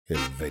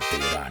el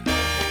veterano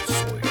del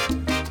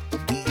swing,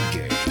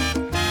 DJ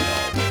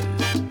Lobel.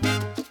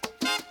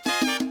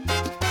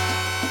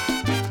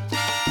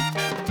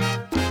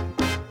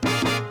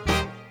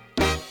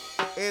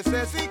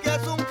 Ese sí que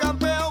es un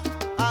campeón,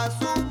 a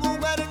su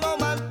mujer no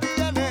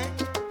mantiene.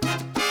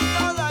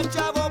 Nada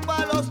chavo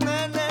pa' los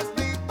nenes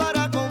ni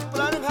para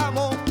comprar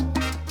jamón.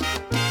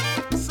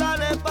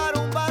 Sale para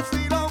un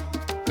vacilón,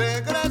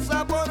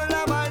 regresa por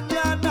la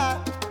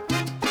mañana.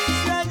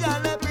 Si ella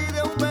le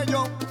pide un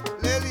mellón,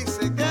 le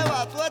dice que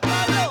va, tú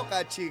estás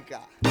loca,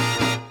 chica.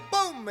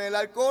 Ponme el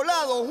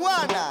alcoholado,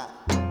 Juana.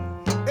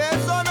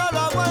 Eso no lo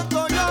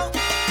aguanto yo,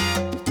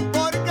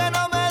 porque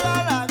no me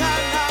da la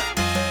gana.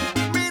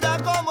 Mira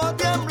cómo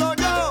tiemblo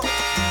yo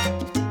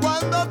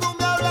cuando tú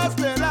me hablas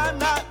de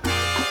lana.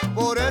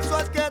 Por eso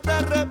es que te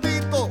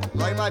repito,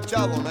 no hay más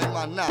chavo, no hay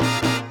más nada.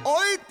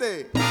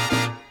 ¿Oíste?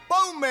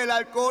 Ponme el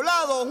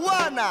alcoholado,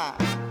 Juana.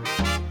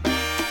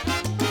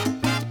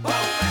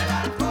 Ponme el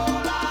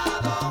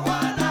alcoholado,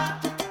 Juana.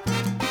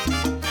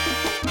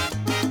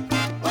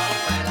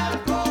 Ponme el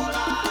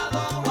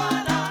alcoholado,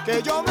 Juana.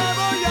 Que yo me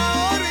voy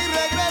ahora y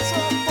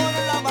regreso por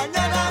la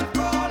mañana.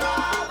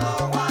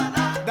 Alcoholado,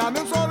 Juana. Dame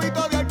un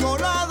sobito de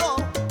alcoholado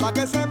pa'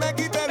 que se me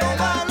quite lo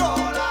malo.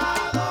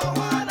 Alcoholado,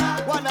 Juana.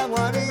 Juana,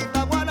 Juanita,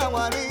 Juana,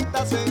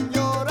 Juanita,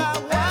 señora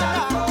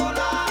Juana.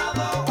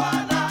 Alcoholado,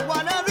 Juana.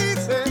 Juana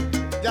dice,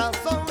 ya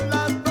son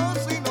las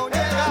 2 y no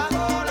llega.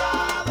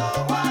 Alcoholado,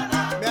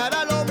 Juana. Me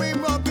hará lo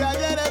mismo que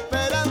ayer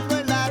esperando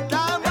en la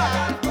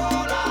cama.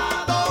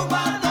 Alcoholado,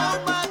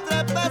 toma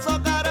 3 pesos,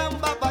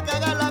 caramba, pa' que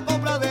haga la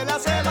compra de la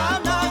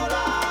semana.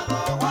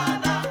 Alcoholado,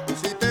 Juana.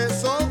 Si te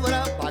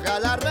sobra, paga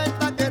la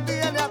renta que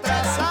tiene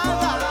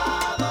atrasada.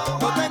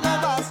 No tengo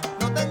más,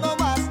 no tengo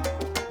más,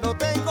 no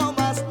tengo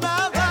más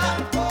nada.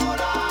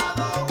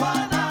 Alcoholado,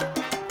 Juana.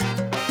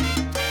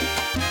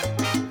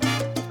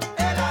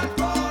 El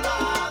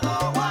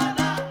alcoholado,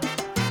 Juana.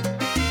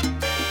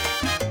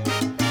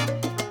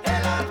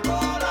 El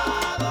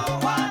alcoholado,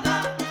 Juana.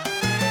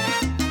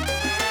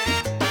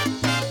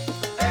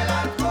 El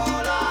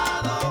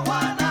alcoholado,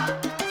 Juana.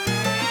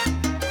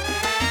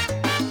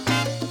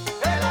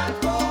 El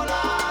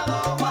alcoholado,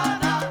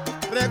 Juana.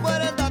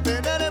 Recuerda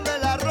tenerme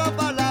la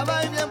ropa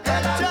lavada y bien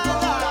planchada.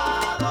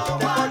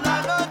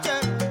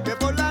 Que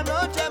por la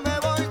noche me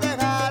voy de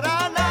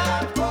jarana.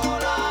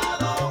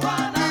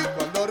 Y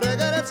cuando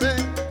regrese,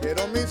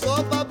 quiero mi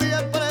sopa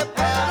bien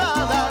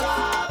preparada.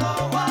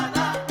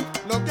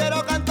 No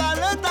quiero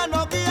cantaleta,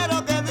 no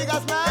quiero que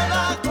digas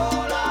nada.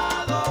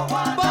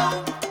 Pum,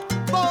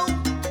 pum,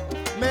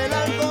 me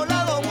la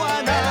alcoholado,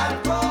 Juana. El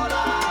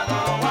alcoholado,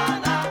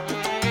 Juana.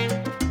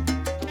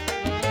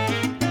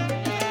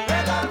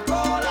 El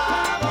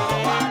alcoholado,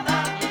 Juana.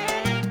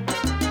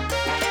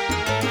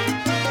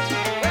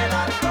 El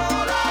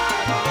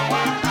alcoholado,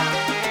 Juana.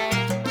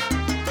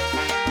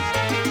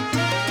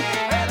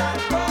 El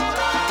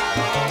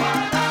alcoholado,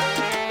 Juana.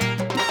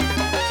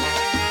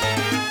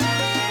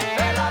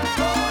 El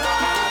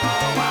alcoholado,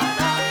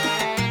 Juana.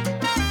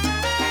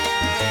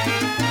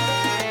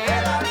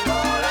 El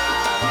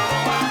alcoholado,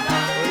 Juana.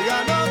 Oiga,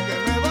 no, que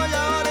me voy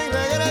ahora y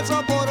regreso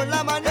por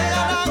la mañana. El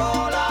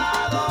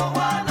alcoholado,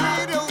 Juana.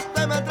 Mire,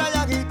 usted me trae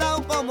agitado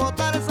como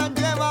Tarzán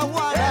lleva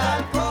Juana. El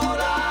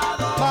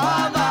alcoholado,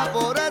 Juana.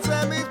 Por ese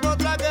mismo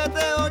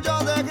traqueteo yo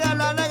dejé a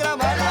la negra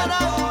Mariana.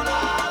 El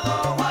alcoholado,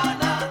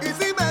 Juana. Y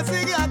si me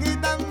sigue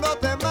agitando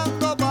te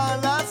mando pa'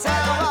 la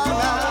sabana.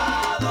 El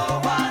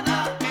alcoholado, Juana.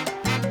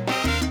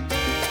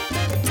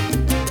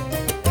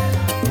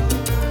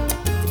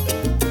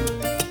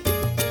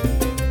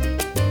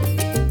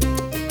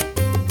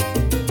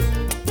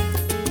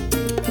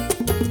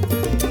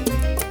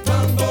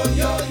 Mambo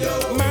yo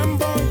yo,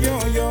 Mambo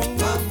yo-yo,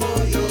 mambo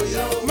yo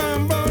yo,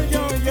 mambo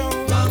yo-yo,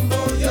 mambo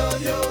yo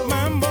yo,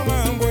 mambo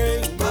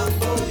mambwe,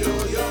 mambo yo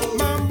yo,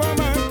 mambo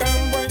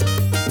macambwe.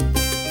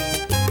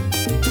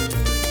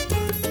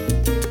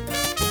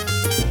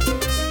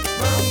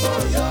 mambo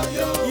yo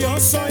yo, Yo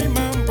soy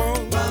mambo,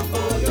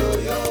 mambo yo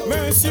yo,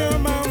 Monsieur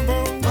Mambo,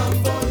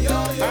 mambo yo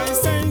yo, ay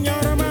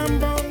señor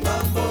Mambo,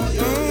 mambo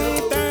yo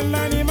yo,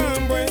 Talani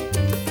Mambwe,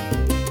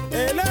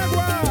 el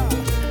agua.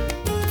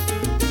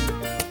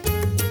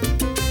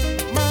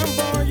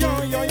 Mambo yo,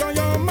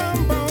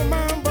 mambo,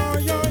 mambo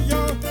yo,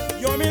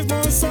 yo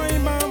mismo soy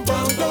mambo,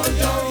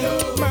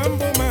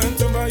 mambo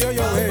manchumba yo,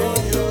 yo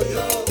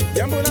yo,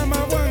 Yambula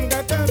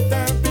mawanga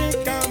tata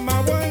pika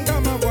mawanga,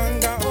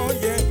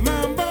 oye,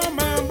 mambo,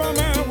 mambo,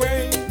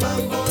 maway.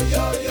 mambo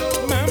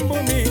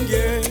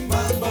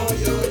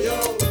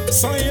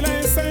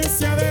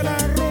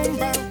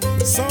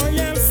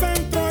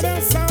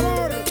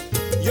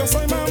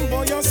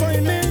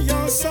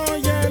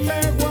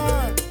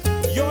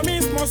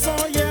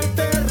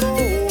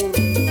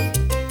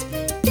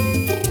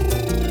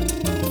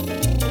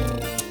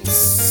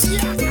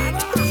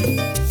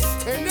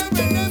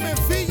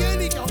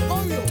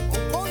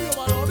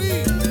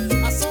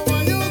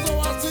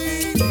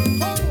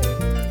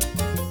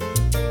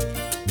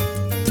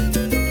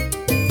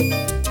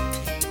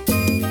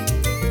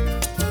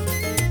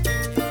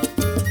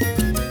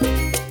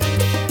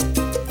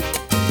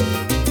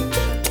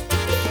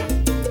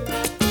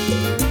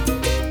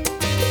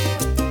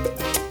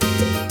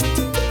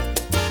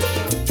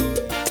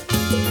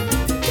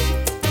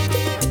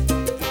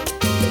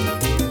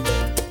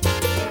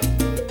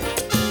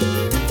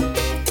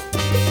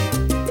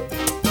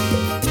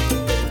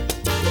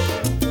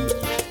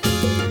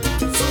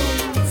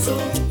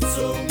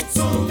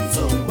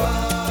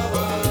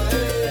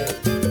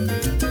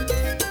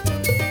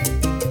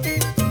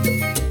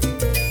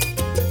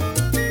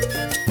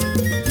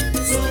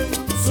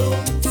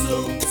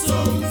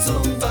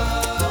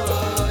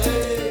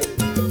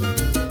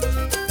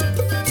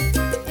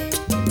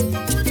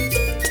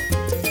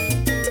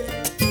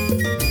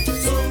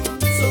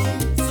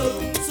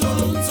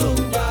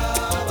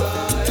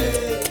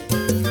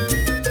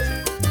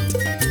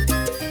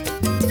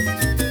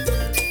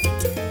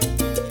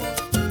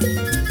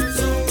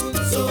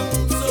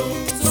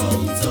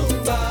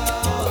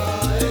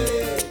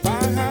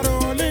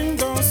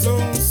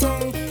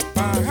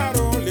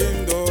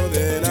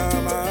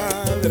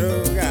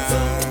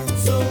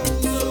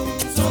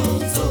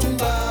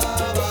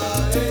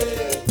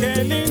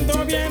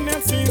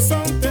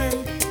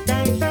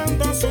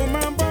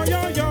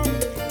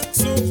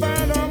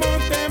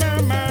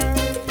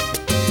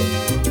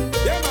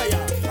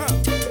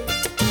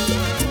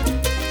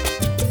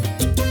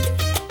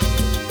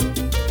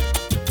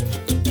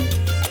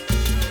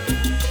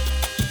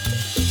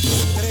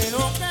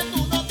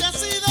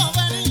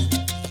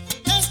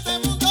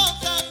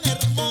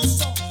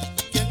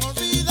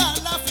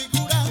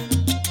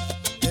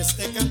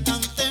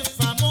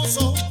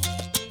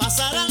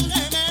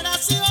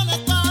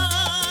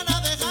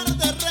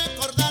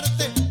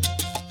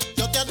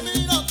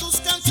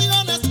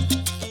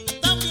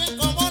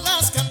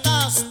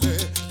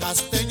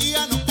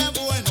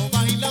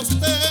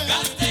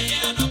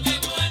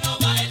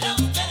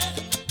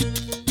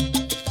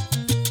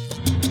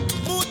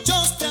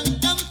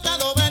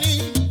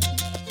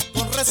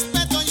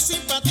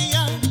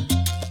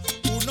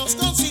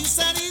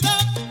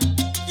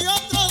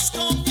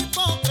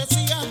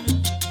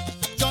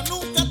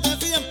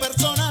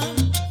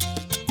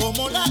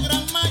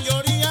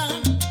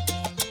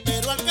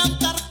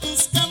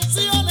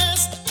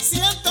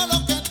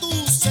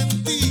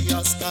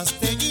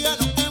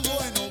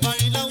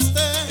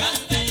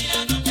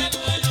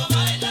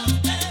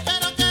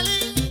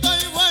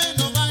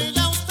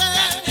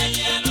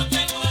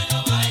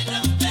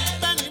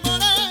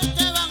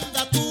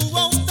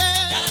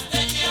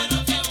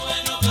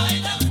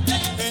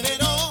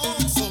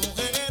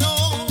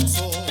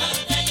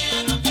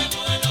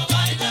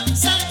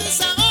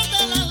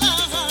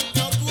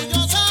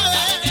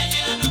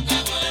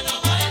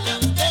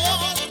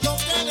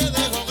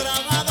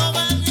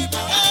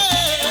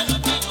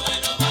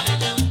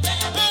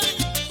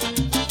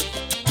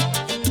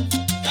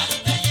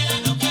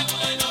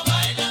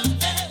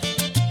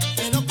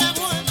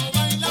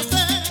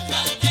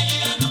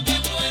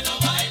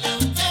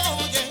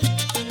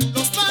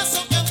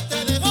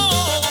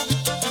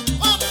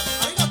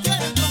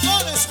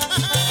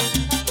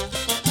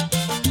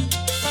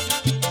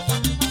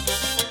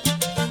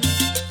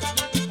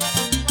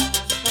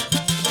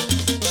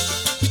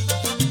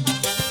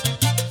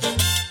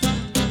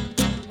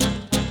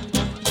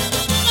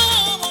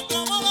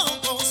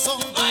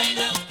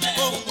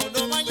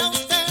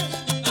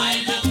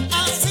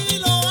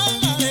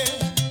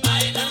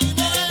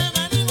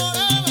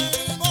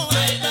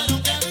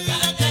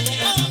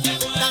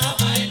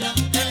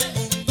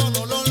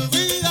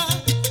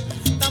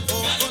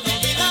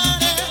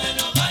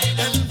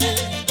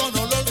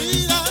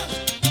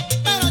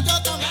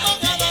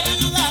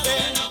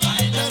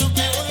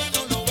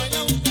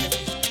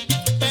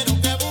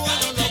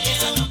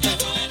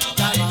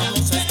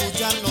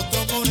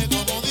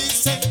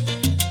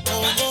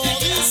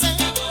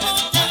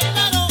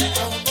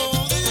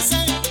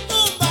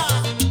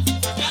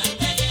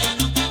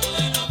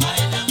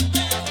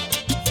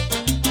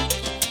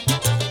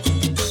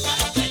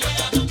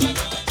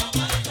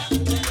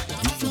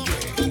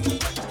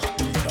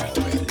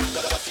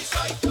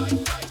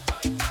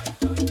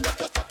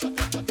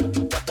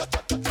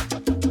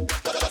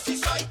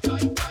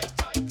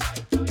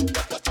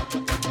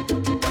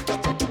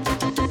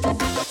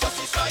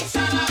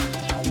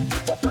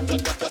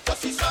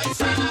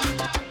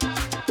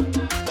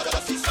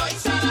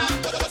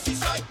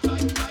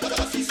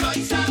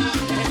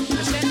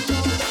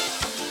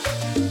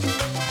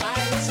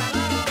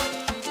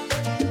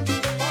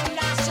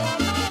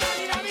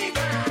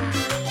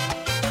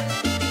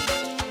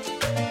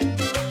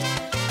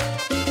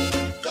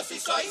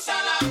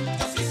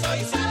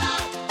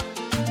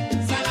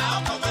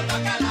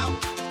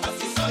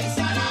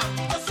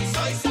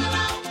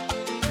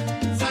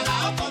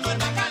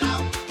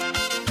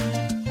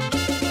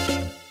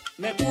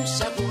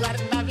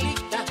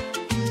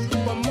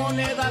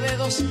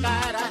dos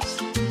caras,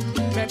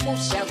 me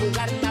puse a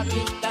jugar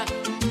tablita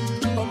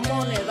con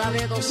moneda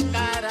de dos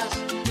caras.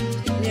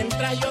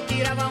 Mientras yo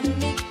tiraba un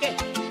nique,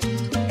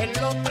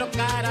 el otro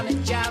cara me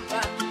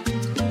echaba.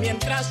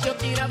 Mientras yo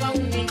tiraba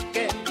un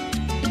nique,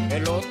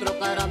 el otro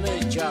cara me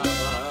echaba.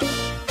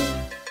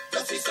 Yo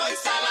sí soy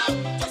salao,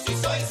 yo sí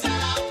soy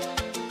salao,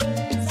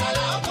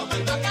 salao como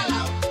el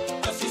bacalao.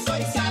 Yo sí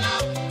soy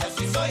salao, yo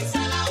sí soy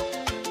salao,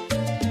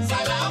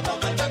 salao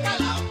como el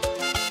bacalao.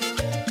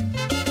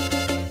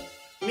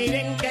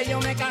 Miren que yo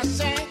me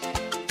casé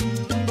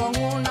con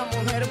una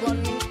mujer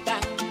bonita.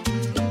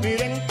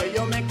 Miren que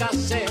yo me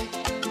casé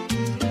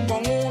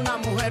con una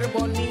mujer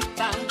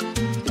bonita.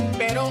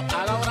 Pero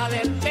a la hora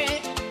del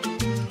té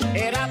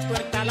era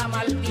tuerta la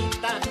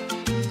maldita.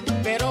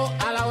 Pero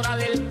a la hora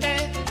del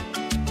té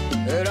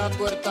era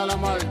tuerta la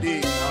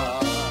maldita.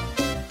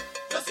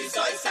 Yo sí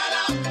soy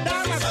salao, yo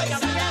sí soy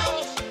salao,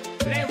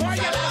 les voy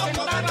a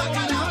presentar a los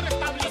mejores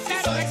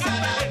tablilleros de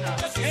Cartagena.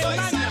 En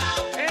Manta,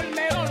 en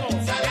Meolo, en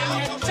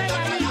el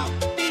Sebaní,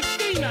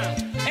 Tistina,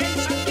 en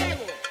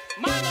Santiago,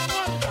 Mano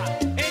Gorda,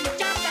 en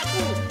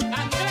Chacacú,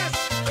 Andrés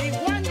y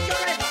Juan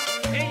Chorega,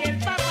 en el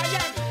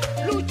Papayán,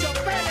 Lucho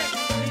Pérez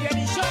y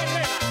Eliseo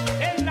Herrera,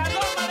 en la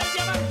Loma del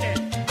Diamante,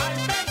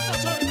 Alberto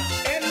Sorda,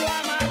 en Lo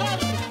Amador,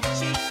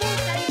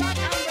 Situca y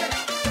Macambrea,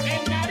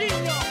 en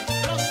Nariño,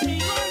 Los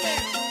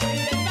Limones, en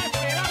La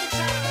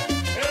Esperanza,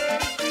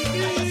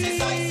 yo sí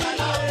soy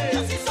salao,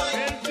 yo sí soy,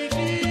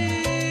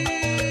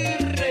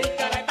 Rey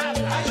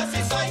Caratabla. yo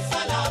sí soy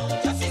salao,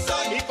 yo sí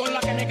soy. Y con la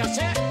que me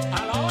casé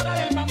a la hora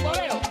del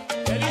bamboleo,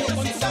 le dijo yo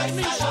con sí tu soy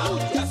permiso, salao,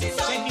 Lucho. yo sí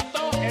soy. Se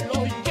quitó el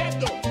ojo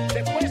izquierdo,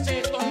 después se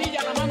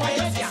destornilla la mano yo sí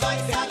derecha, soy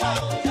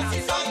salao, después yo la sí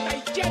soy. pata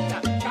izquierda,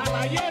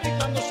 caballero, y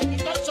cuando se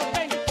quitó el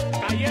sostén,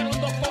 cayeron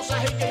dos cosas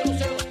y que yo no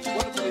sé.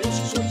 Bueno, pero yo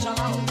sí soy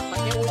salado,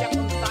 ¿para qué voy a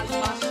contar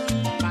más?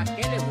 ¿Para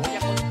qué les voy a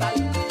contar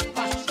más?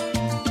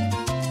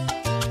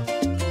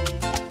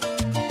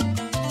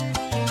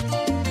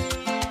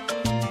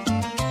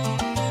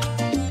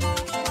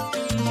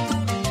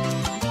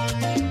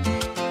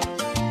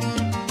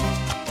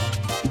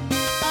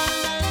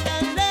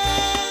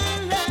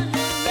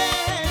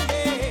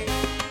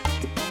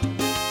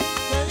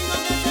 Te digo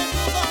que ese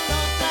truco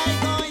lo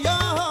traigo yo.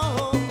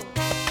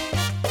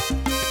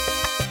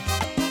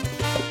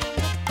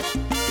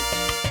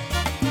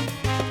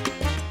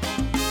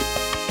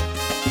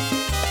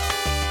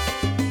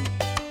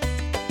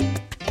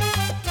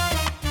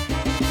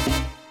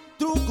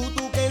 Truco,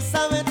 tú que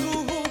sabes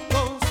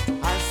trucos,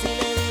 así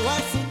le digo a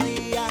su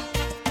tía.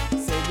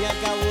 Se me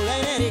acabó la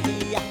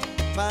energía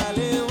para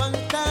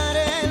levantar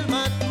el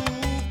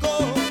matruco.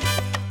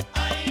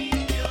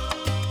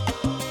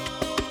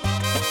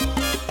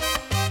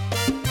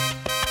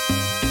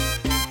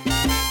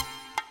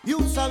 Y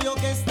un sabio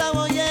que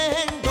estaba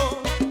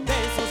oyendo de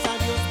esos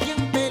sabios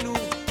bien pelú,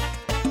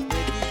 le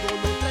dijo: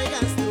 no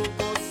traigas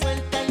truco,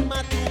 suelta el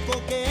matruco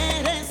que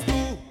eres tú.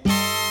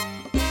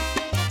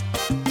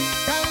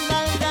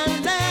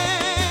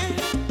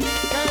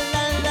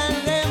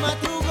 Calalale,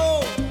 matruco.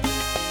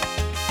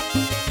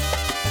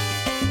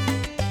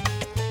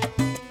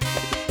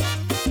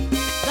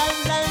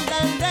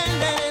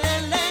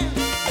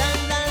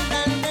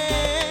 Lalalale.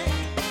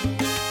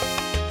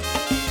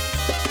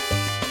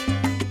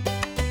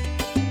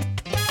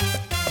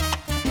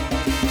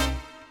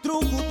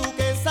 Truco, tú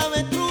que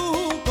sabes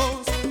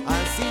trucos,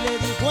 así le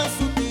dijo a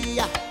su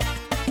tía.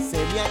 Se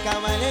me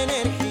acaba la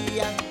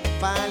energía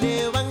para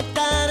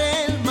levantar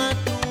el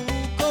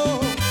matruco.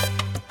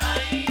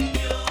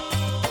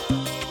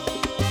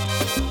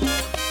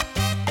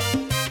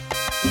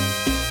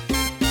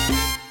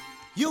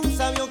 Y un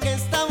sabio que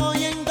estaba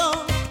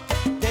oyendo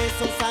de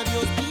esos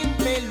sabios bien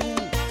pelú,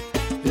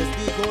 les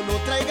dijo: no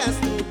traigas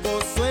truco,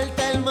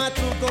 suelta el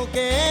matruco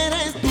que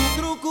eres tú.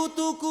 Truco,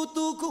 tucu,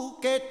 tucu,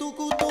 que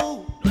tucu,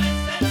 tú.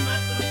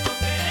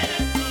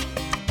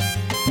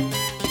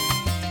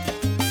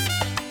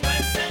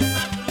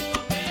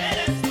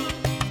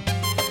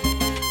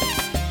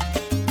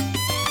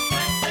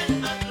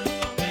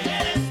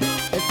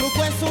 El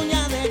truco es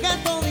uña de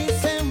gato,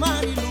 dice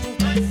Marilu.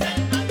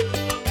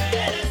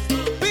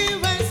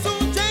 Vive su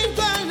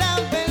chango a la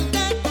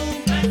verdad tú.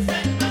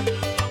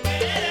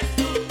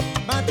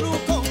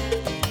 Matruco,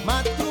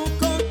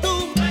 matruco tú.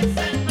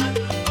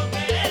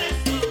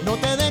 No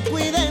te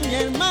descuides, mi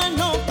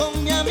hermano,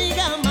 con mi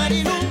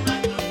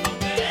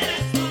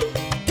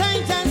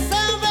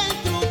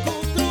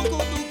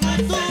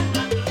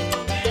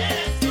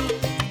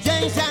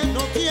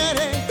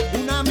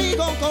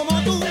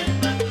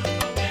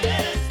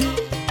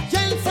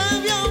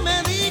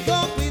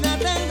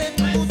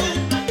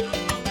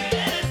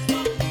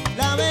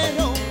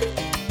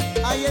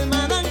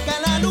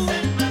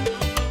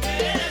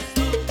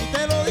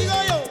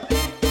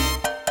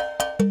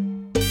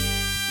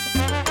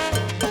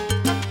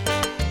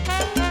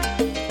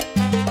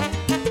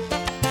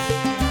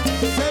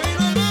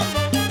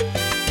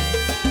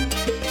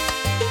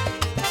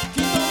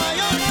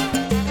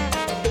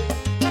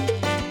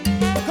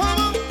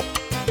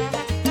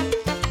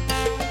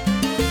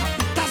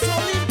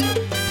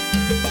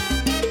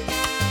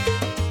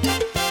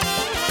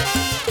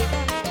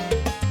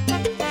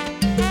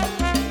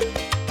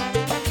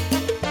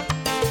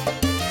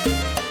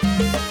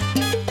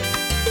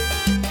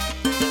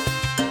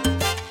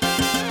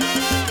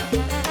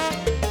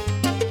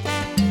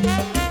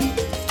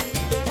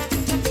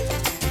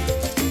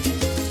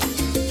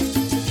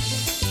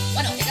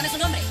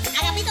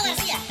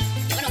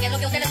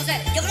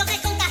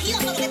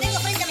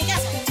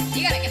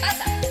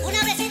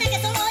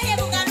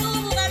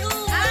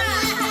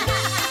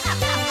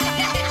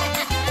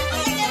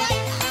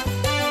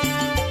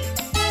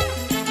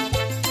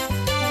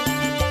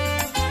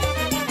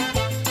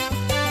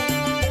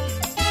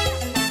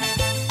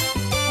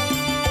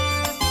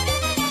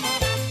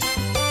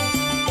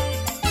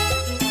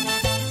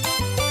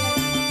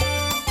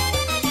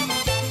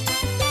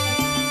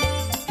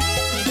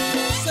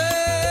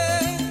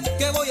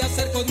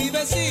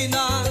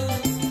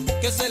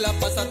la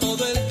pasa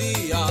todo el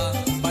día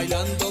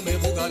bailándome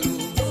bugalú.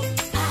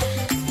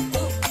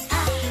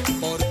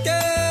 Porque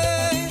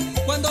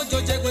cuando yo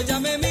llego ella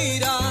me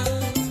mira,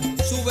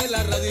 sube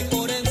la radio y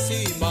por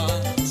encima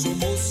su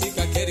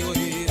música quiere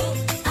oír.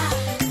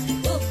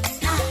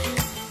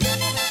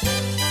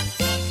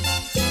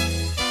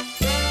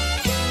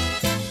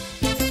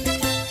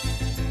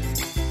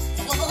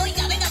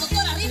 Oiga, venga,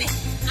 doctora, arrime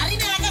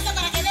a la casa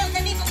para que vea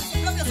usted mismo con sus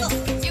propios ojos.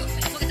 Sí,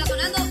 pero eso que está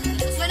sonando,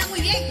 eso suena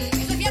muy bien.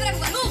 Eso es fiebre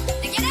bugalú.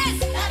 ¿De quién es?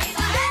 ¡La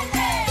Viva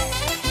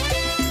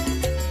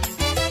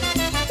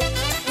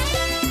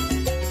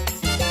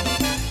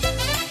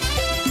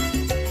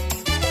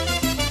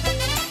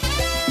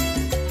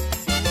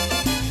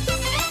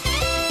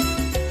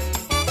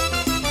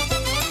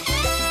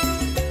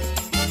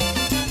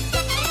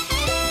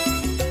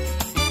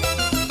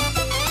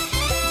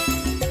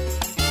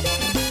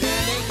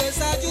En el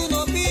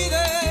desayuno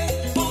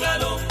pide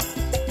Búgalo,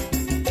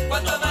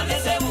 cuando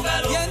amanece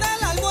búgalo, y en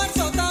el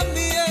almuerzo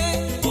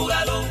también.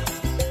 búgalo,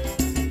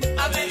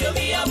 a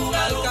mediodía Al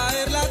búgalo,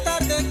 caer la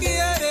tarde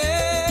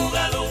quiere,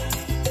 búgalo,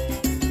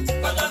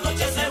 cuando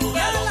anochece y a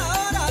búgalo, la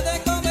hora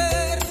de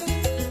comer.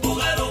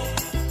 búgalo,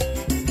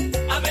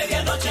 a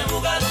medianoche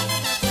búgalo.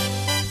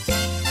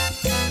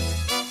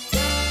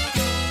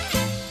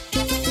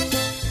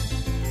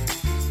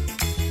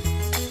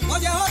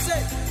 Oye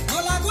José,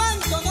 no la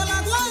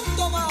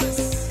aguanto más.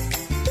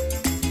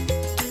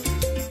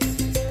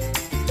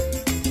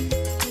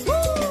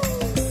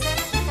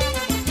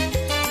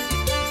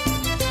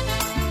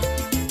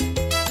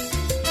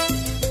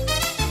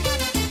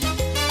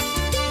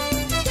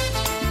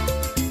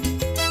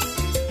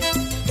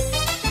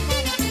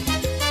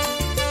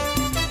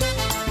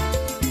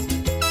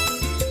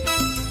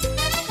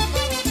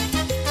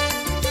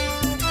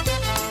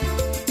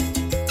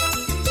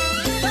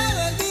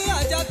 Todo el día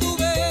ya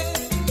tuve,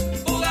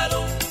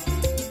 Búgalo,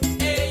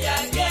 ella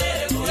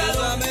quiere búgalo,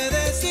 ella me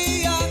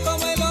decía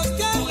como en los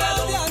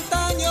tiempos de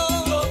antaño,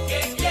 lo que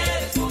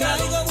quiere es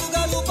búgalo, traigo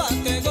bugalú pa'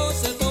 que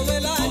goce todo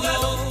el año.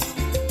 búgalo,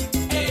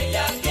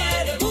 ella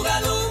quiere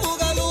búgalo,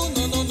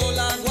 Bugalú, no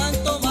la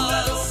aguanto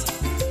búgalo, más.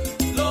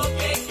 lo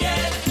que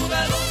quiere es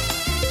búgalo.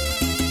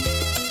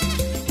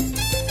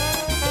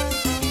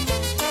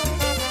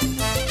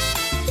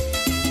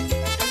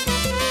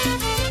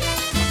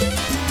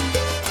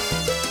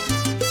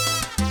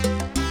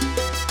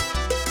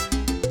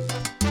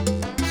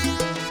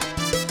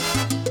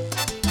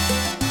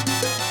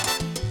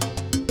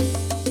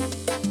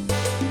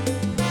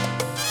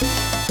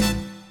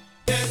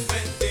 Es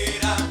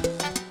mentira,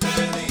 te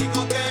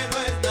digo que no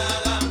es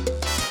nada.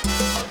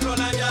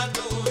 Controla ya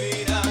tu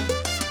ira,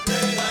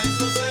 deja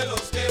esos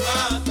celos que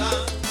matan.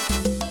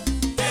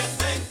 Es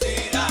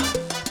mentira,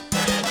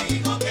 te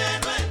digo que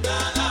no es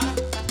nada.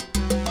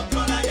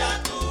 Controla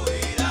ya tu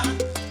ira,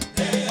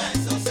 deja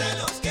esos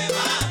celos que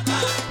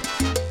matan.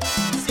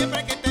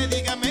 Siempre que te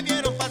diga me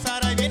vieron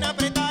pasar ahí bien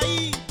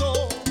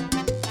apretadito,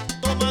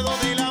 tomado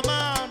de la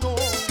mano,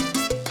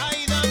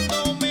 ahí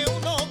dándome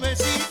unos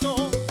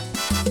besitos.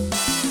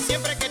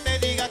 Siempre que te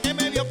diga que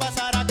me vio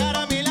pasar a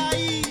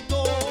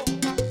carameladito,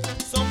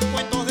 son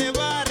cuentos de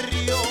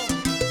barrio,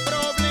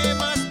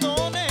 problemas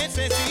no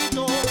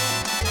necesito.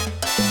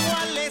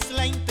 ¿Cuál es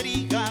la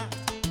intriga?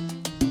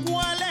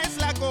 ¿Cuál es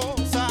la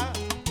cosa?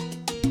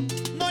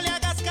 No le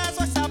hagas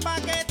caso a esa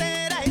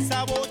paquetera,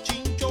 esa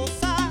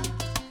bochinchosa.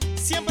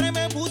 Siempre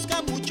me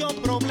busca muchos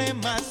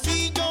problemas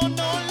y yo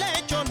no le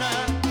echo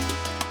nada.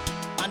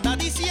 Anda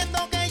diciendo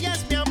que ella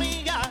es mi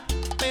amiga,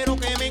 pero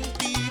que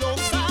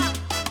mentirosa.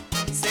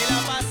 Se la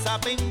pasa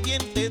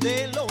pendiente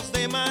de los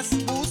demás,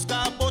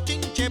 busca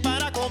bochinche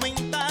para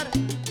comentar.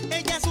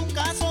 Ella es un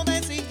caso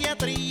de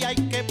psiquiatría y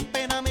qué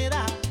pena me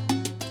da.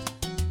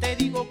 Te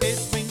digo que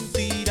es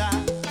mentira,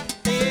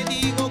 te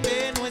digo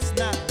que no es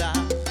nada.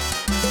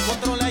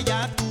 Controla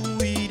ya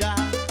tu ira,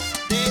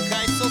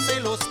 deja esos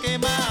celos que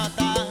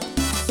matan.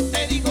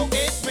 Te digo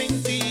que es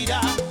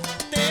mentira,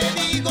 te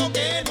digo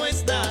que no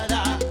es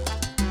nada.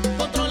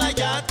 Controla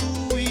ya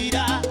tu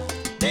ira,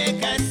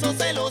 deja esos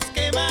celos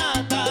que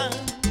matan.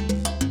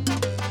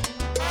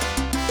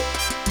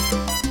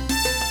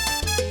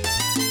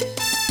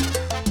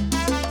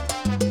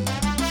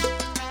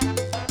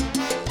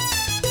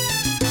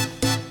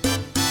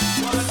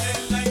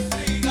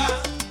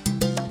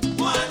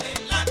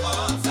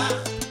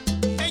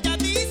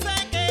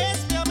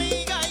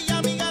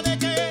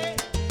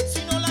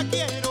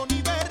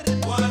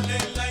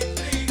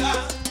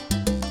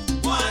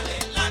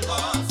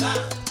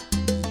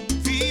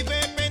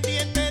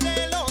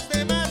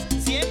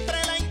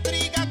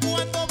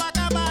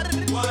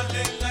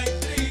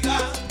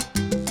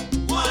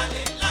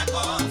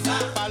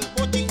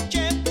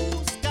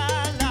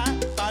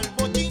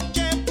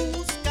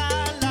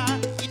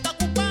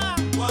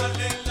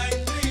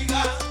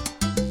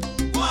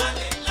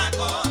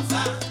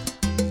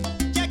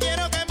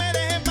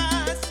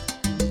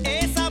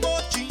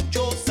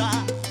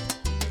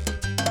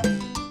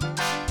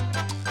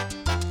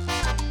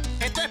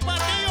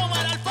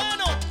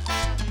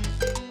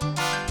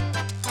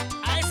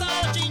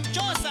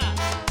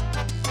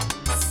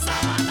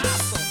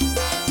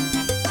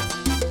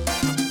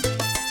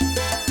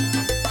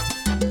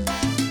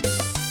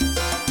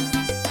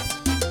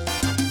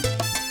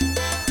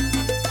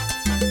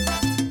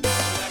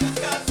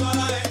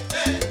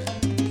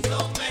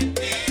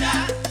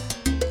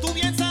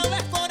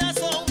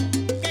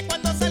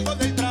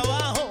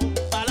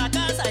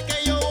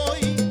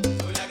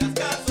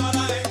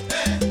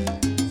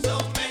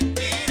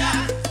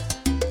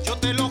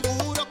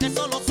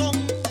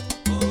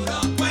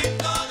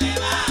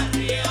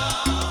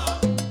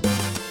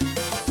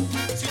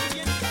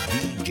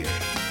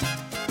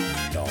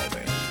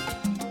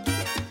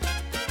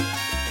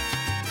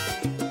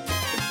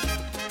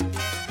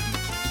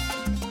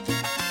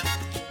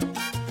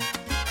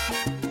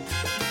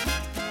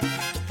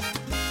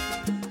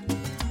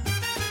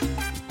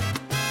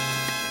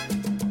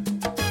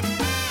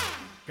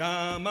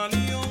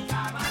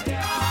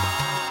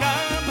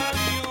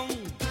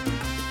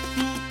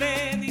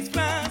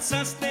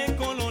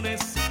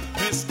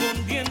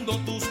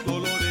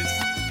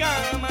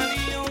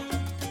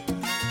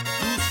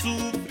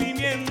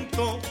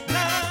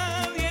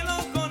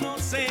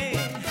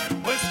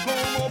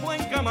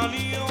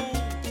 camaleón,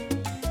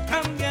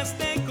 cambias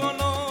de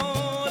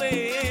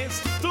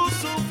colores, tu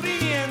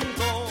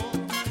sufrimiento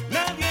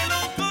nadie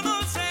lo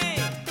conoce,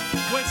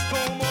 pues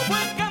como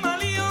buen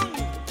camaleón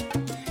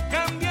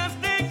cambias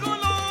de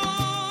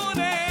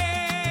colores.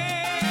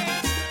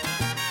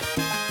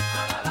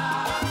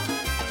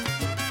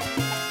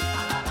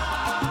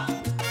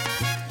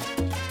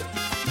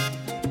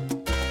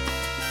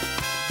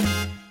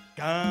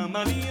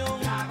 Camaleón,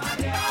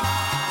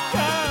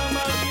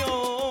 camaleón,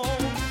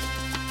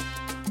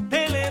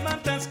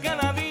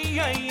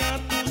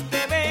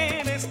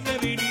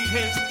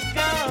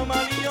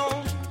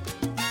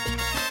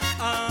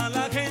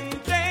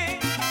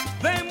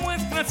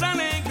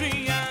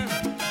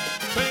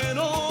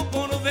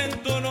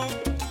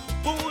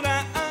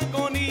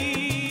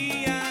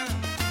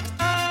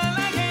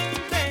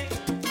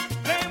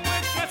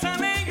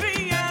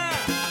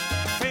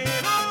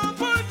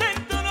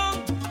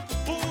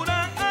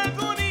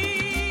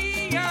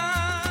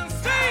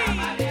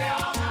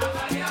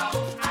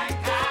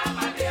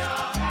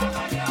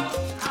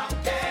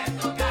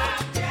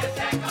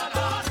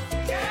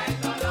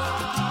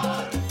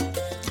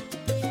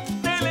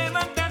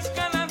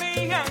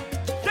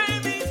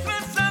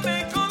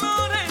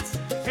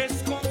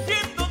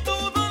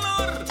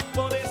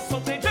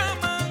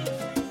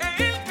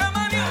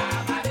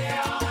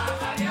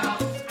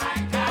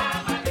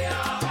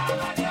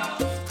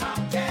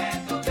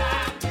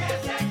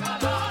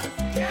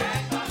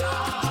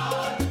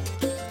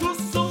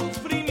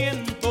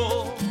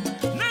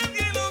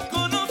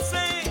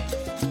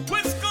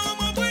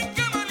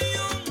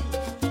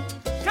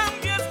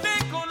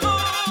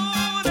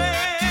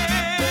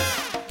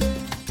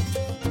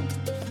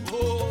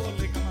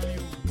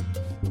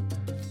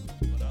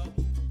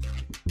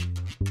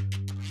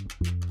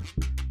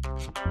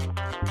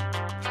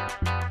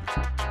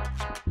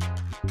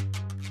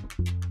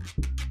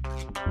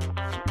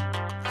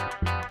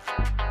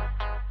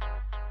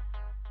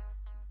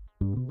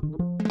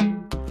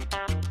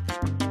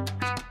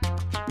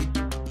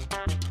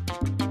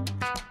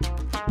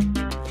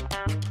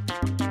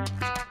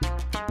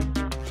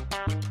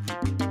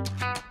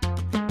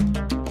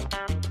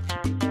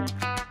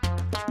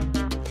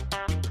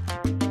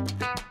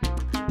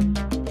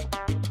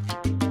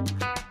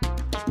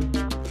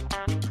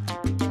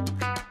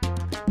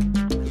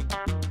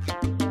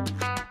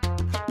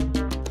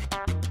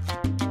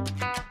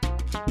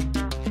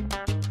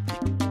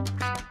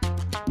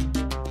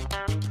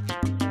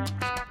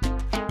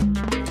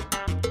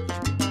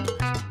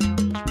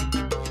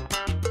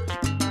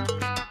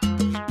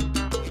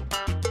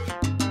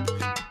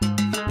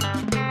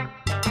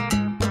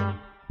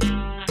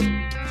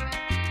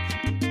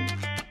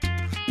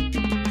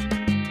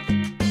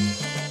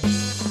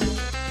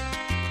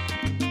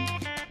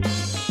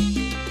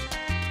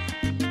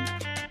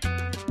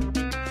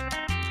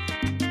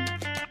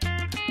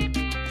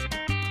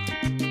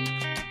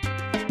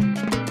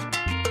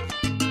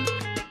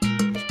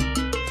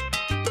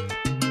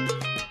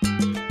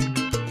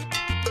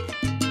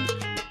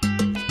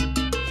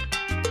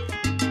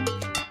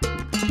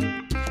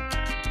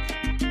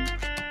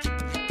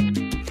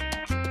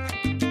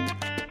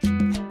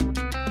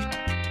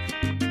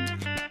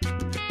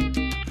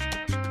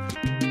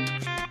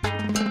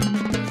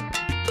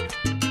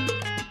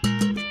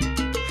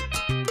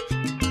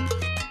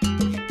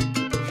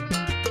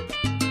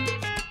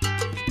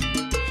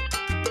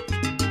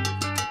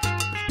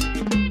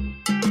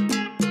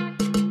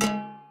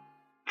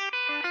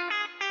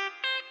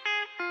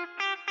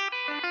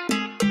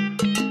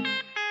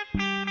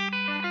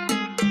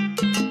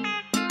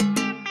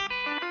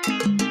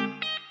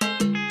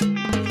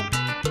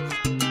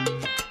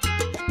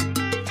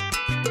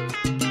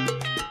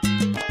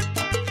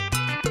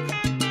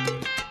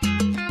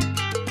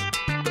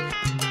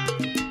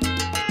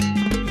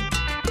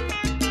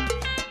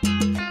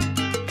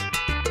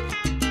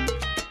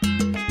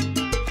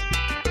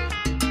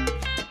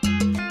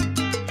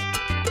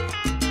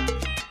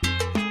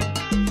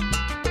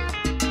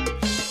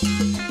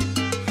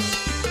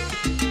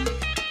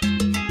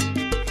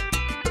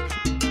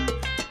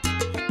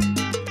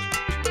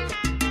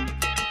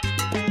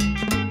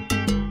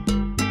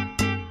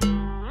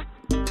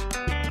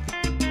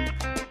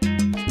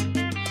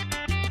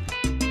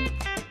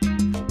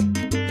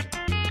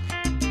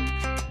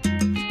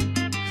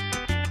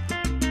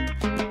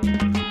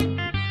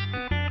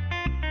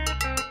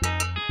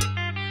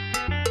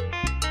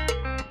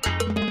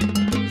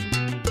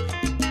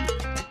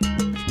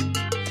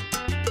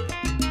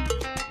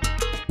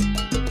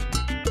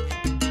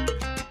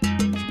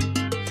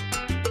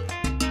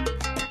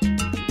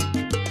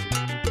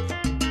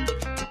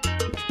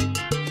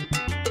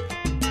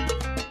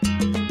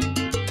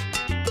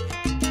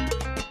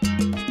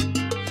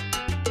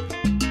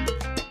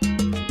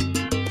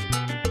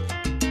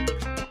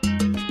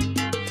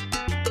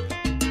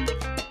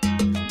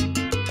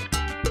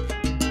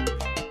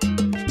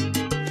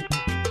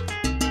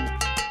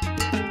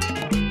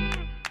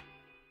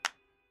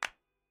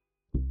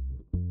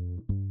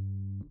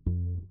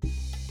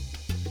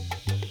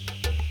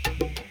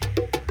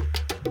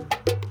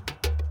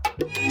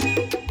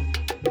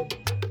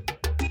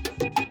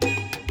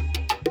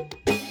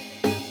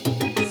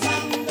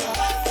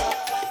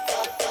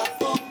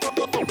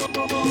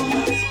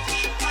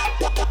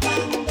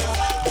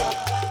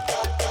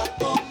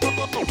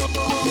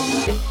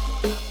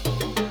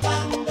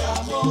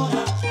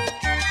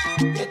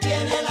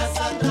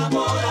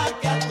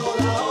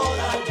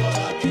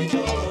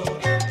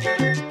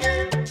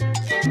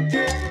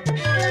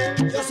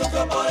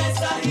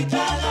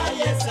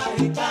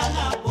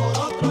 gitana por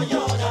otro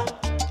llora,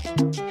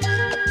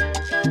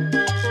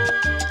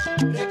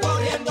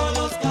 recorriendo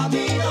los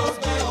caminos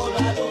veo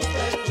la luz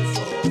de tus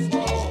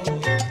ojos.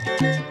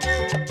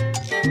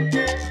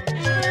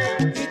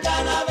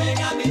 Gitana, ven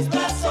a mis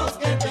brazos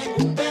que tengo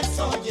un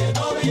beso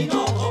lleno de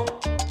hinojo.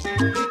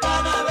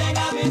 Gitana, ven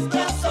a mis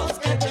brazos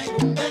que tengo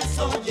un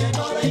beso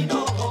lleno de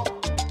hinojo.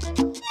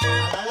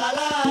 La la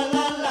la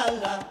la la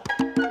la,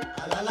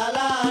 la la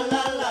la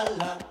la la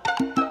la,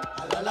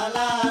 la la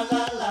la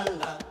la la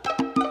la,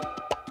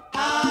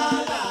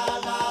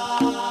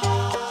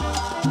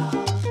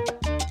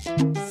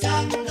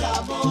 Sandra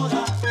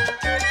Mora,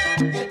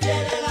 que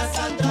tiene la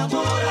Sandra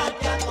Mora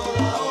que a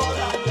toda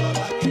hora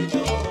llora que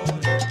llora.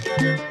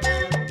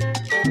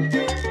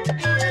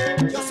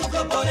 Yo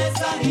sufro por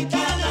esa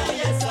gitana y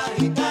esa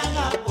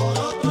gitana por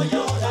otro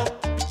llora,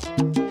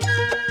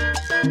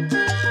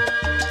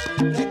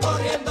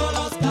 recorriendo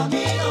los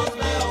caminos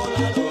veo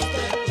la luz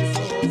de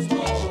tus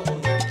ojos.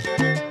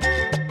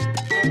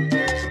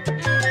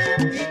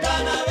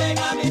 Gitana, ven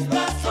a mis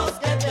brazos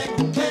que tengo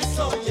un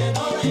beso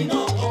lleno de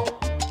hinojo.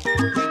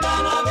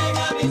 Gitana, ven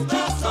a mis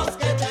brazos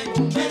que tengo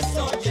un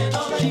beso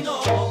lleno de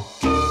hinojo.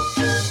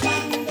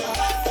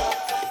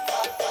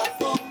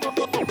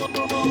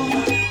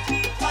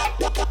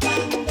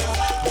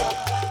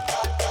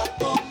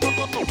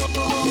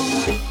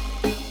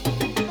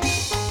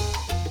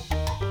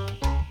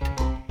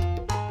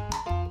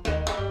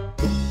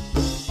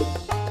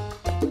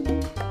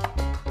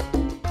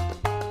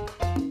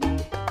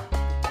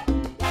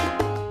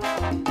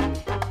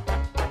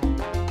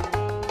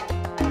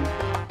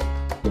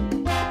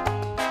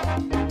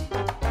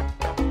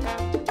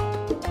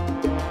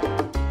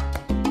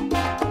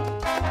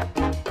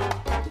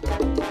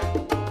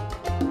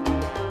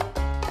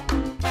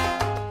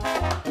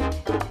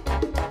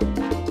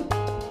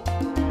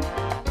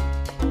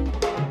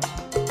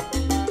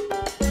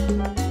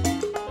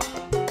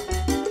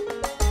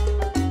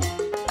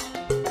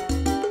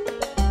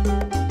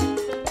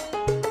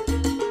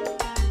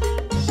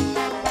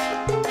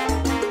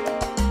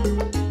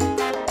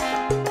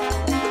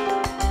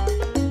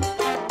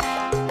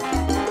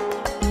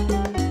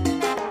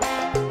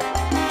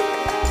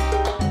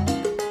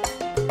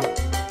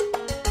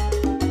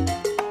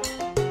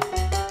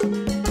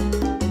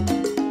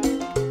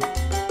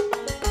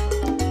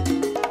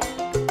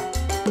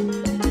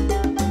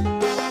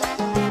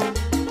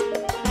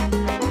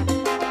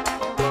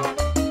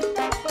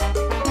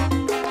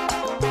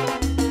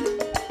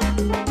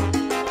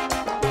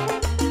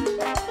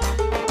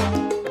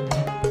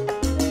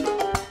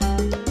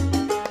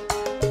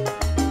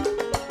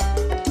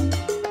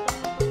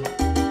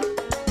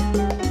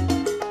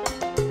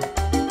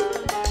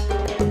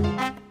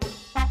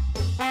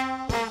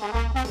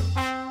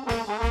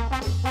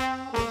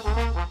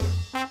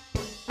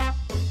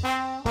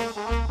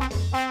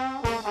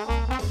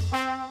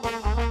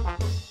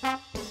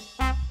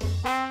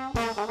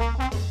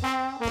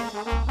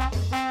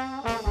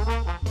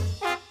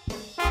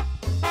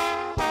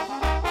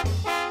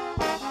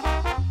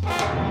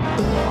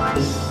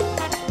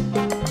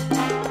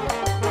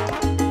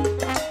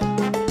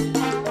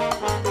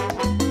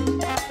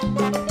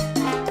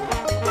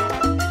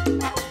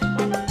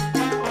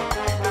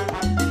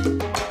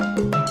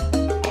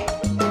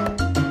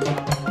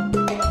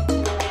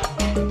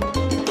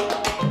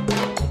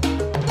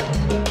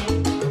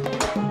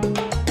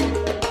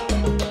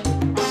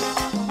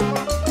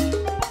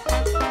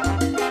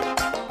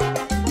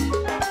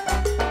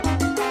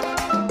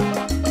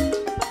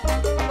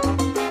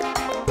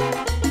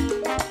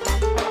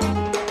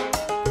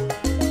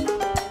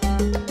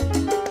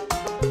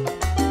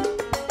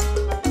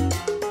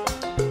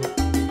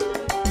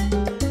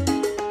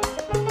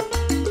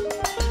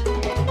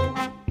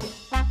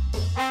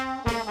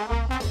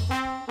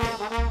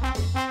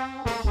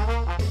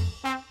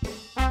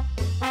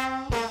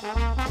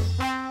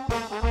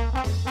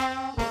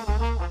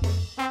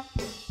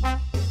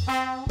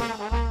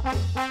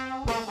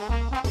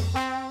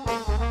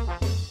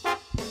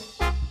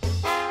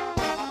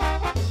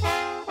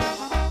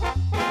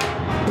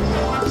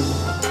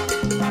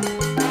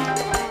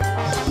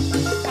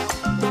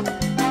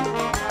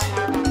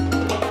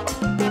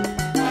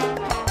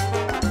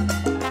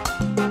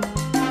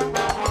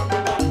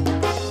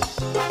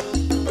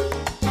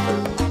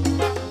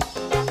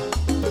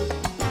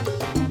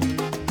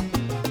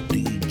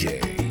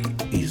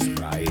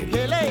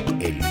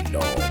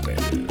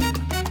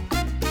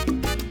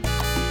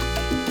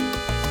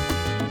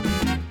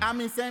 A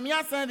mí se me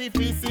hace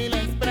difícil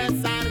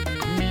expresar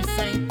mis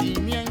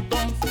sentimientos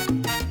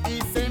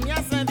y se me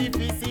hace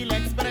difícil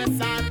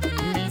expresar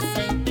mis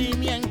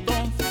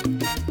sentimientos,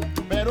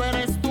 pero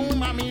eres tú,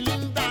 mami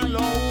linda, lo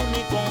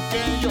único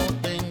que yo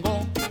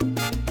tengo,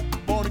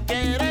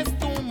 porque eres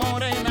tú,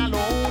 morena, lo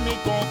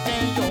único que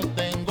yo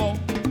tengo.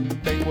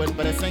 Tengo el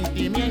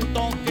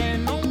presentimiento que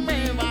no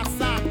me vas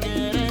a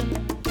querer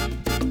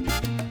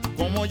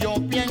como yo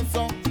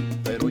pienso,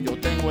 pero yo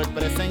tengo el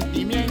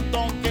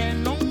presentimiento que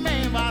no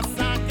me vas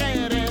a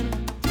querer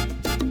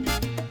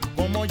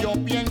como yo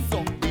pienso.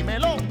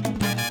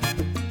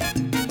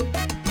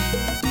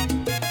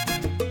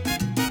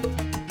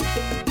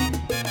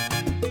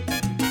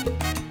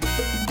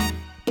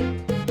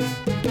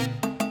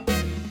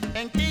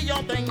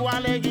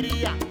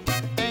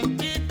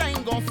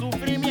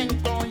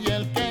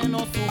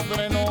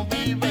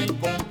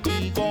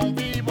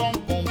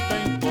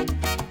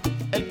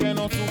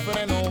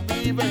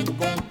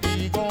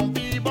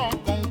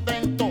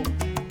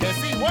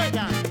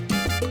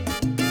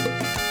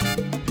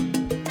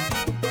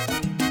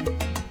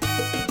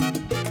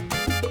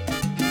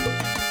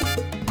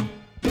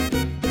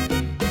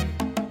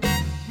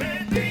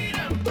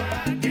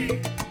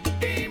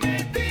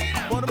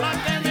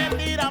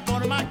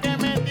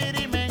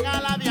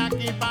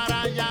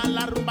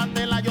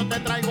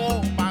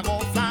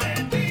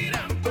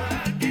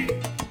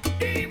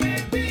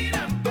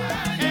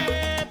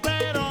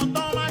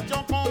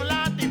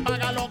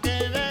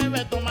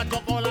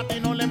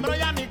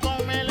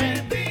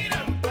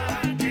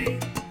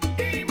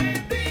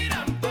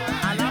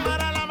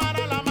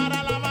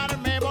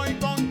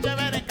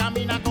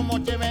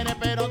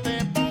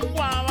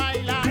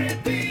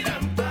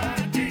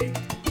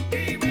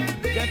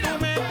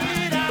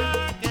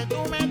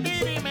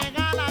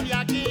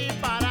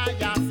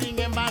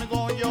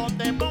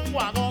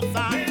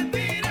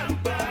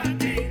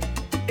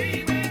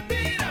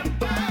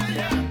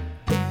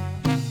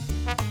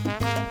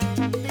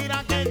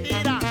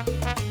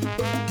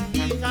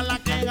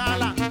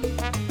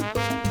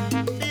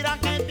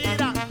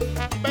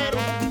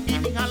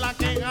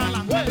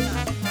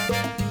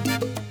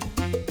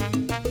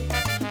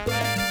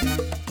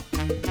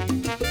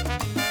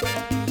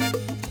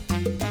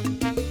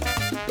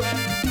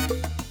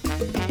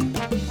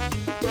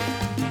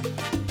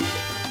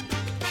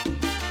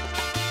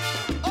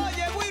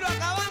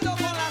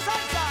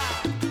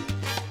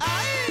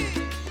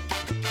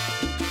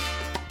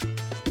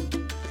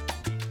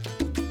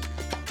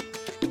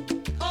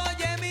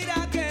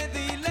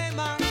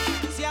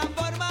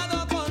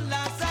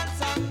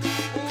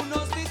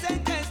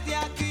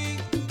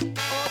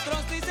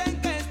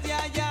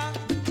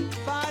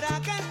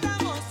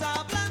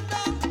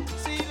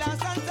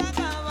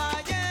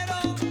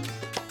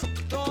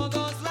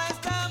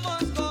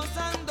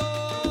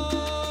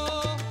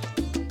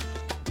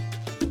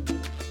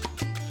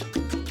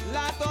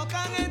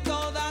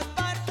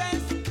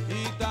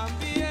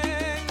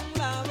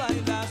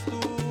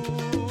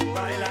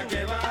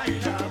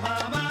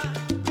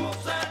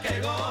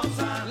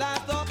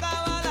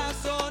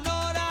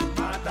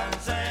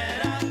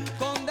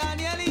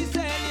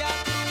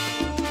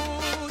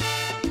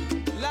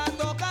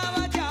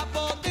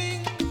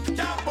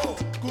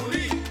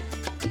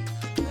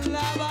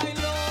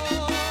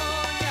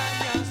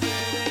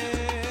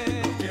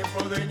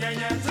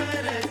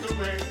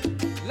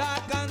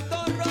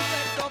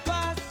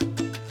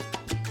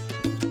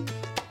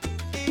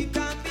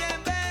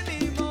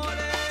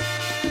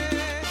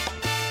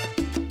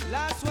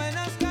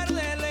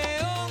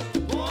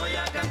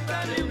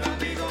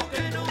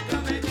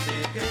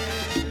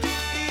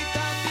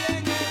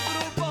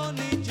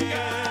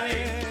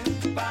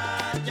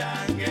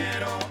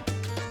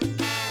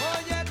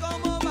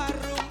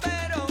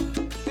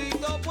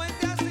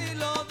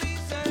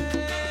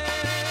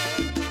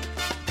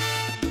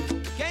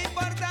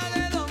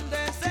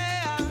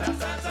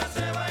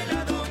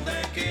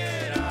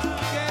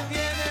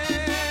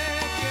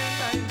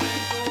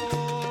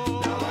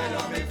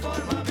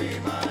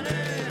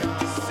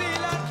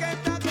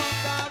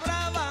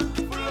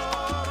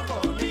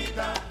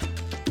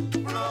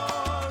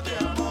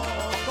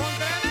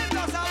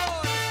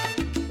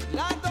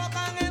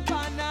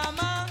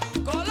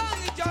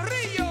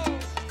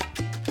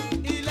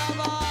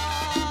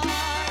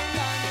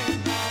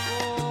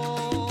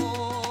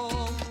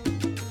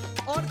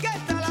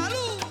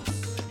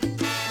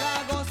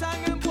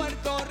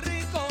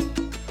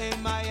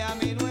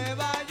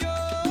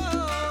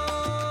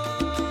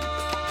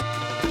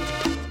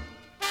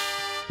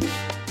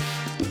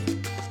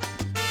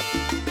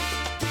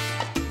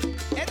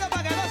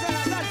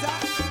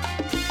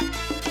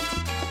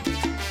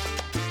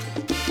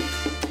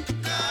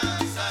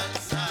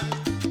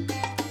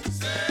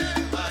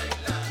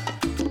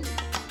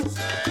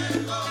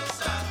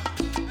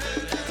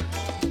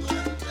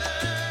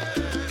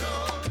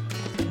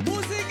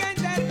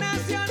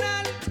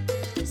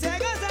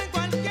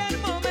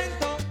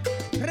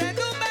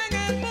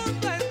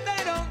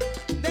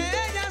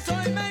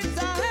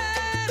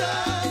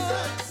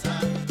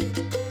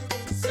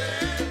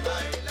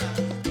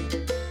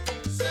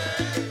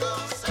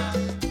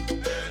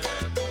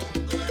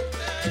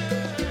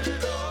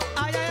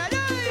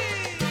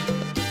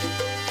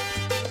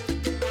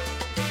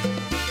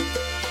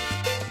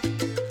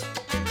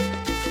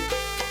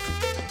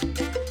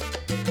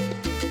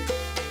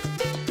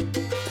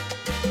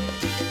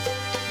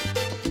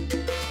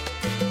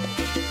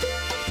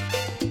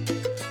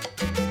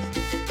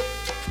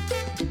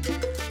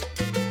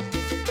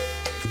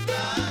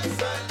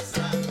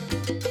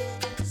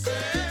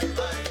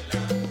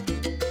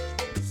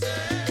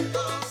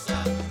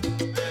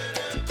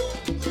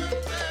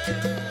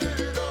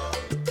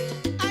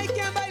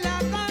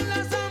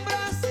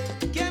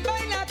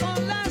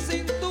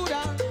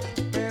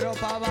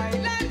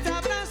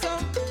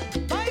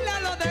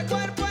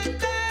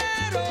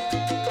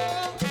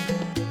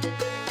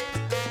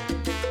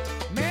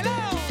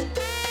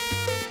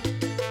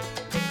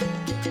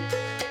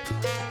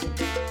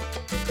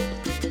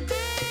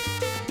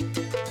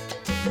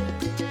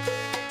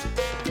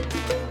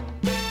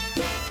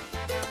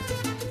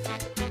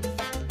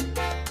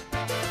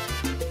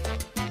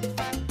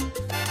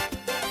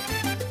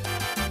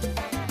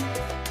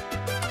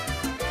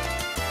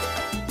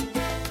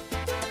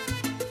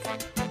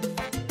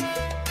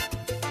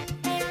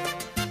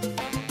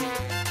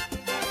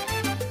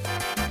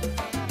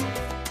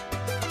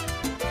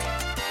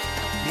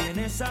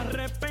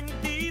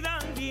 Arrepentida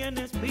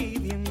vienes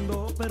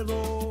pidiendo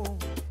perdón,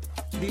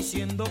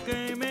 diciendo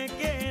que me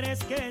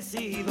quieres, que he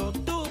sido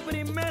tu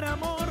primer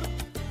amor.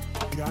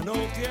 Ya no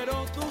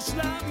quiero tus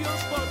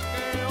labios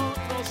porque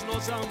otros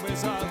los han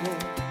besado,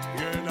 y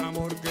el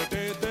amor que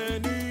te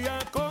tenía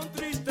con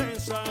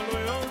tristeza lo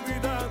he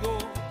olvidado.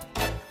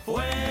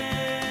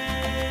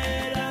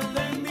 Fuera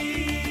de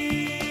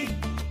mí,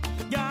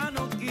 ya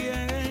no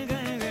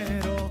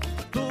quiero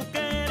tu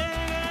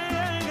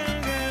querer,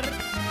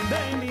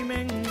 de mi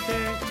mente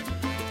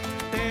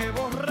te he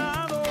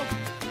borrado.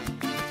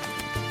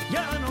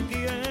 Ya no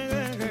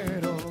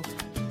quiero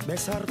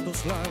besar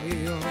tus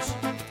labios.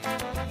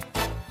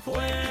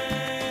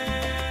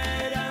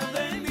 Fuera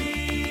de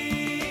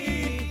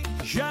mí,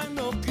 ya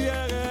no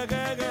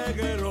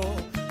quiero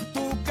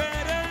tu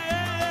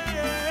querer,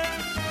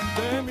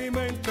 de mi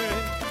mente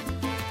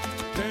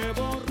te he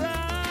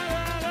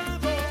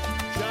borrado.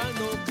 Ya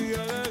no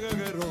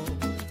quiero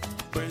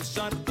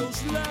besar tus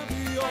labios.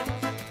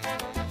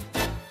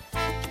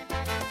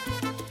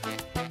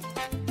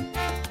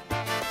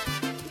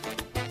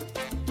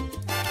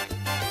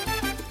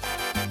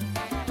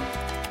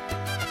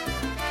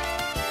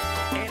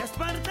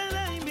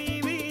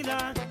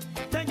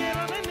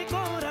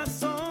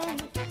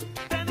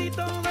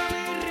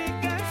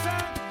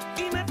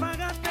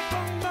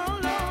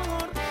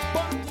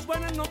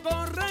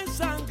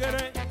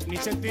 Ni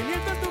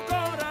sentimiento en tu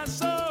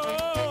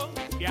corazón,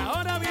 y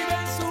ahora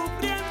vives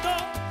sufriendo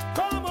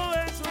como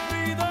he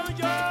sufrido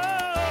yo.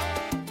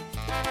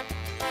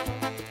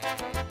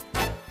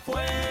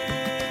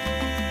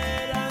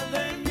 Fuera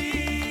de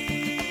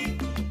mí,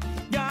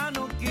 ya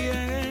no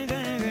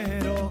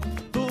quiero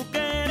tu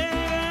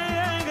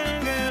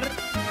querer,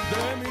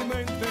 de mi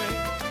mente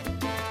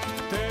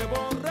te he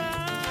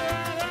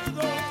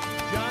borrado.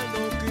 Ya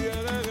no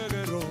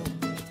quiero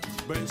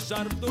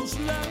besar tus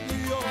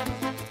labios.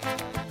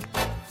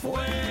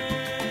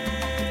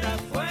 Fuera,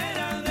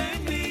 fuera de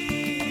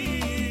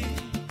mí,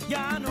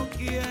 ya no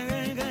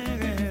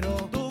quiero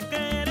tu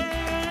querer,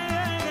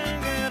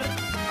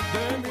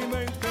 de mi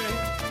mente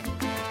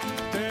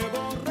te he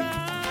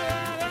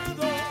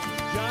borrado.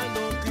 Ya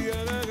no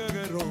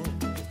quiero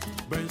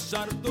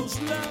besar tus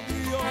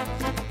labios.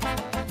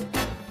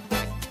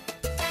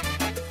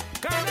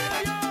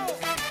 Canario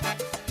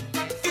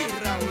y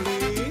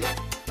Raulín,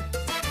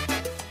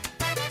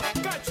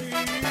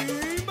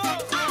 Cachimbo.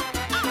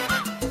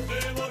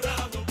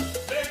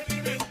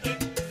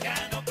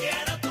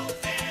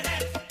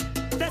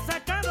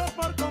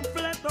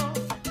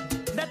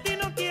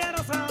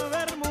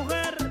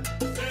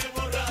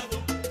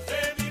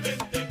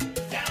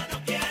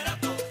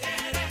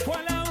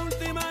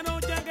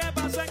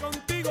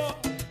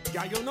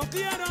 Yo no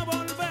quiero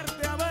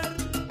volverte a ver.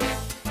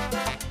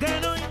 Que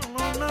no,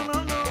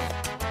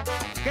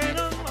 que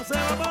no se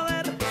va a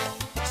poder.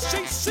 Sí,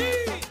 sí.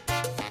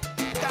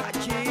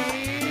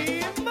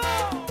 Cachimbo.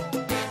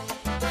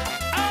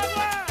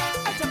 Agua,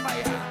 echa para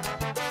allá.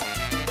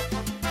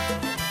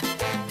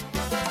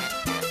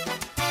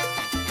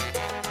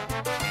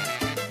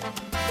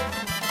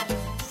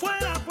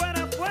 Fuera,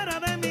 fuera, fuera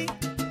de mí.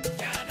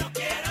 Ya no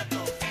quiero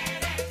tu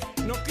querer.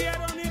 No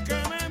quiero ni que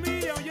me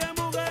mire, oye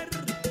mujer.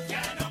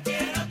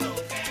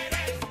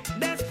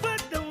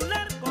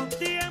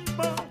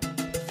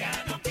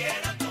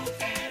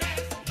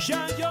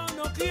 Ya yo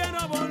no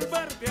quiero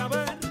volverte a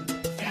ver.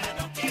 Ya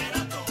no quiero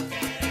tu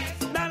querer.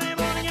 Dale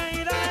moña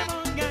y dale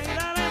moña y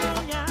dale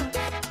moña.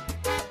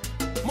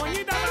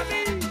 Moñita para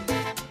ti.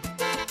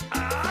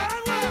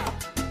 Agua.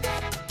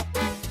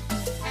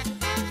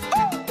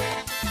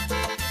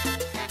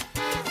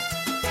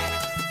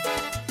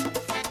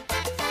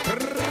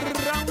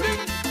 Raulín.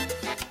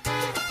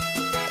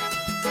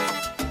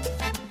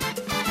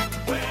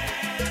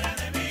 Fuera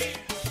de mí.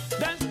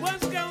 Después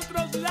que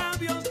otros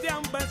labios te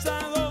han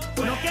besado.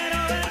 No quiero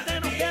verte,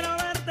 no quiero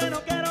verte, no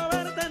quiero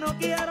verte, no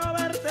quiero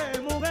verte,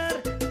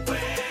 mujer.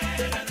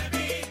 Fuera de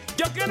mí.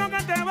 Yo quiero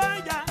que te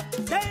vayas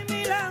de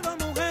mi lado,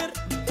 mujer.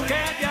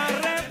 Que te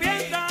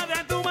arrepientas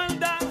de tu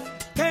maldad,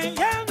 que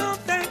ya no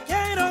te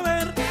quiero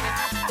ver.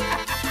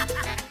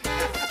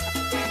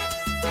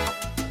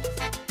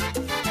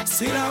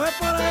 Si la ves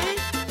por ahí,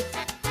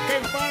 que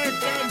en paz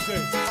descanse.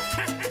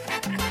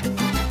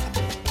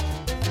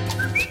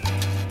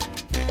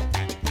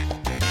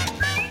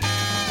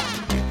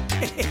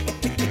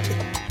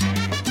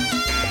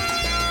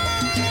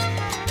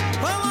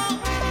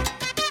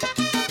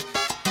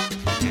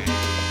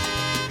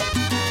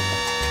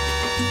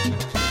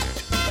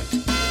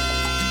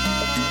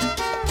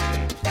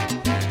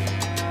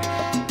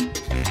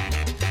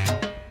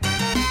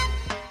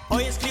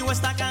 Hoy escribo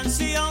esta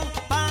canción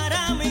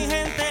para mi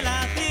gente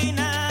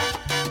latina,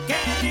 que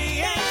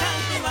ríe,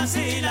 canta y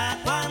vacila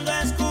cuando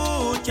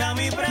escucha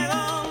mi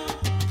pregón.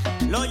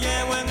 Lo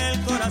llevo en el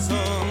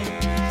corazón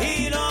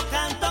y lo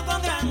canto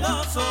con gran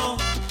gozo,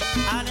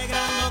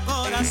 alegrando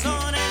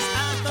corazones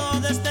a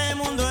todo este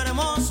mundo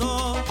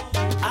hermoso,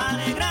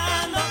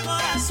 alegrando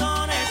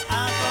corazones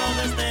a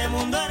todo este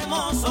mundo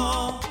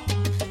hermoso.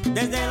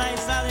 Desde la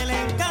isla del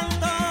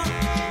encanto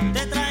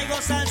te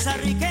traigo salsa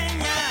riqueza.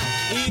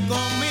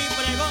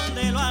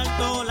 de lo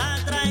alto la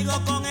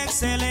traigo con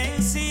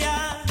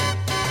excelencia,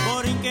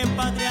 porque en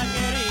patria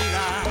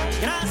querida,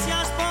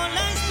 gracias por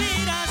la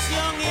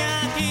inspiración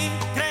y aquí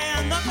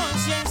creando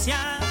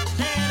conciencia,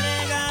 te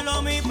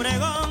regalo mi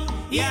pregón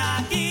y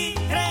aquí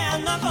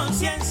creando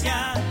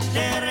conciencia,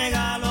 te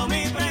regalo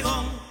mi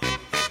pregón.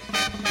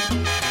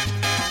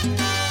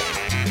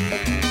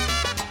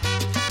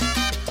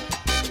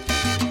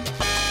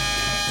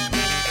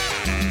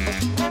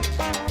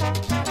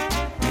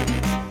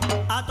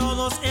 A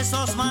todos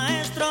esos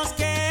maestros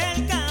que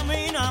el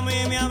camino a mí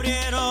me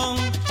abrieron,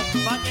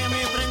 pa' que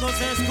mi pregón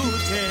se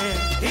escuche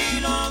y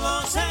lo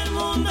goce el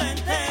mundo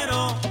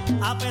entero,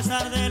 a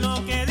pesar de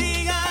lo que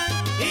digan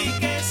y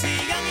que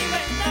sigan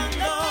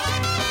inventando.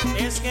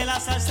 Es que la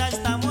salsa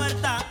está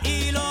muerta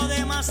y lo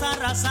demás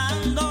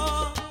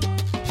arrasando.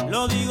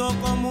 Lo digo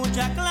con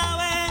mucha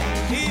clave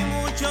y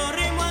mucho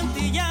ritmo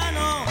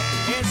antillano.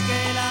 Es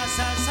que la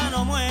salsa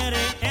no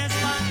muere, es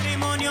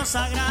patrimonio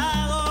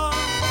sagrado.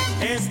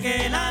 Es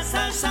que la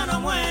salsa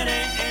no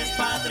muere, es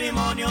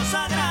patrimonio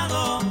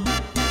sagrado.